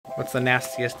What's the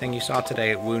nastiest thing you saw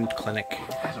today at Wound Clinic?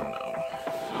 I don't know.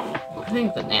 I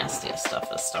think the nastiest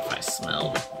stuff is stuff I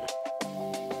smelled.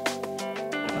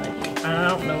 Like, I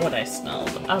don't know what I smelled.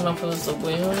 I don't know if it was a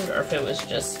wound or if it was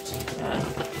just I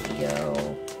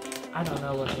don't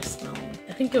know what I smelled.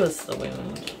 I think it was the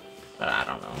wound, but I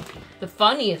don't know. The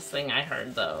funniest thing I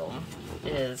heard though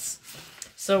is,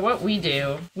 so what we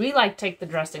do, we like take the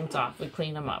dressings off, we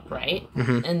clean them up, right?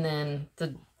 Mm-hmm. And then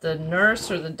the nurse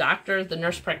or the doctor, the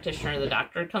nurse practitioner or the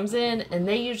doctor comes in, and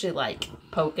they usually like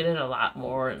poke at it a lot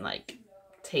more and like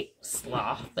take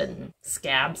slough and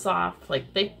scabs off.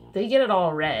 Like they get it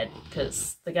all red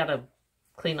because they gotta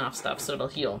clean off stuff so it'll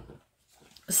heal.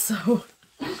 So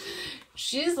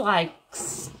she's like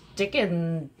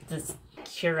sticking this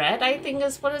curette, I think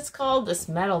is what it's called, this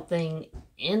metal thing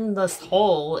in this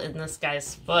hole in this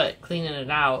guy's foot, cleaning it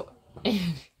out.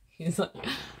 And he's like,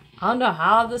 I don't know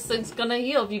how this thing's gonna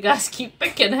heal if you guys keep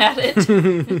picking at it.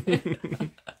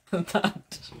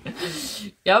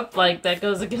 Yep, like that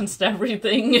goes against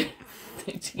everything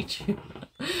they teach you.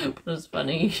 But it's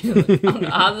funny. I don't know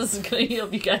how this is gonna heal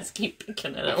if you guys keep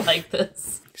picking at it like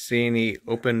this. See any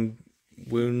open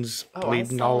wounds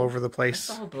bleeding all over the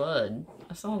place? I saw blood.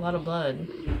 I saw a lot of blood.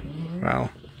 Mm-hmm. Wow.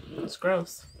 It's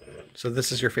gross. So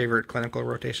this is your favorite clinical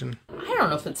rotation? I don't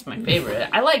know if it's my favorite.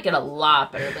 I like it a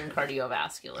lot better than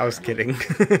cardiovascular. I was kidding.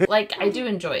 Like, I do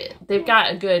enjoy it. They've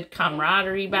got a good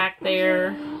camaraderie back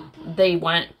there. They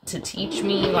want to teach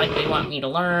me, like they want me to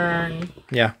learn.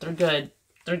 Yeah. They're good.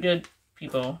 They're good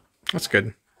people. That's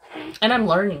good. And I'm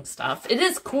learning stuff. It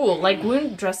is cool. Like,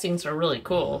 wound dressings are really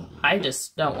cool. I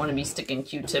just don't want to be sticking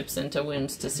Q-tips into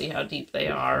wounds to see how deep they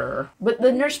are. But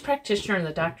the nurse practitioner and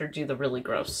the doctor do the really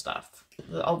gross stuff.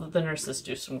 All the nurses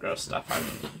do some gross stuff. I'm,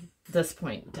 at this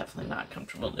point, definitely not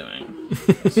comfortable doing.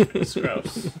 It's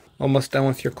gross. Almost done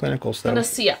with your clinicals, though. I'm going to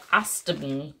see an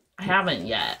ostomy. I haven't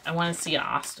yet. I want to see an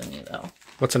ostomy, though.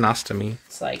 What's an ostomy?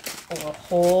 It's like a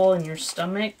hole in your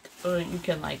stomach you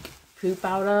can, like, poop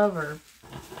out of or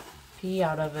pee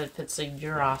out of it if it's a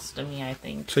urostomy, I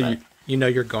think. So you know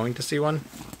you're going to see one?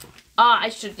 I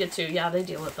should get to. Yeah, they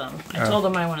deal with them. I told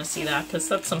them I want to see that because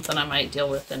that's something I might deal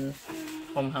with in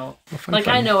home health. Well, fun.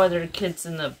 I know other kids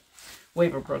in the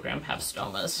waiver program have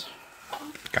stomas.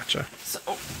 Gotcha. So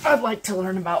I'd like to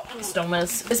learn about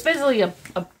stomas. It's basically a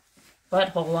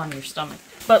butthole on your stomach.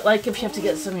 But like if you have to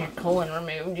get some of your colon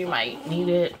removed, you might need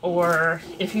it. Or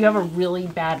if you have a really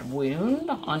bad wound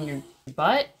on your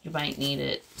butt, you might need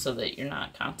it so that you're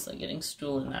not constantly getting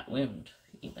stool in that wound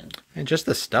even. And just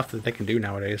the stuff that they can do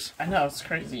nowadays. I know, it's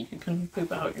crazy. You can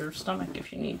poop out your stomach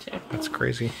if you need to. That's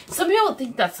crazy. Some people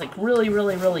think that's like really,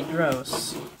 really, really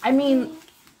gross. I mean,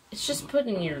 it's just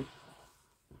putting your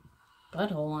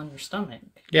butthole on your stomach.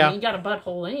 Yeah. I mean, you got a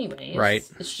butthole anyways. Right.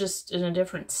 It's just in a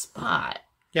different spot.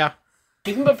 Yeah.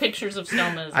 You can put pictures of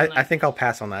stomas. I think I'll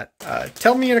pass on that.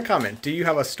 Tell me in a comment, do you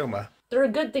have a stoma? They're a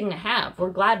good thing to have. We're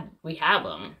glad we have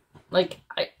them. Like,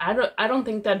 I don't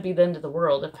think that'd be the end of the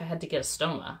world if I had to get a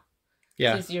stoma.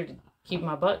 Yeah. It's easier to keep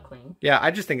my butt clean. Yeah,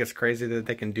 I just think it's crazy that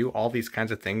they can do all these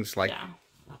kinds of things, like,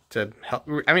 to help.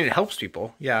 I mean, it helps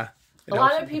people. Yeah. A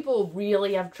lot of people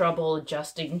really have trouble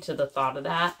adjusting to the thought of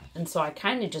that. And so I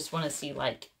kind of just want to see,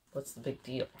 like, what's the big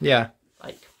deal? Yeah.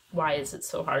 Like, why is it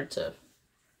so hard to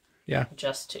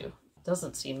adjust to? It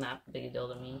doesn't seem that big a deal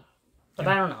to me. But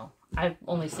I don't know. I've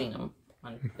only seen them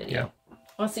on video. Yeah.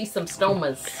 I want to see some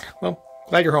stomas. Well,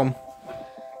 glad you're home.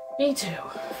 Me too.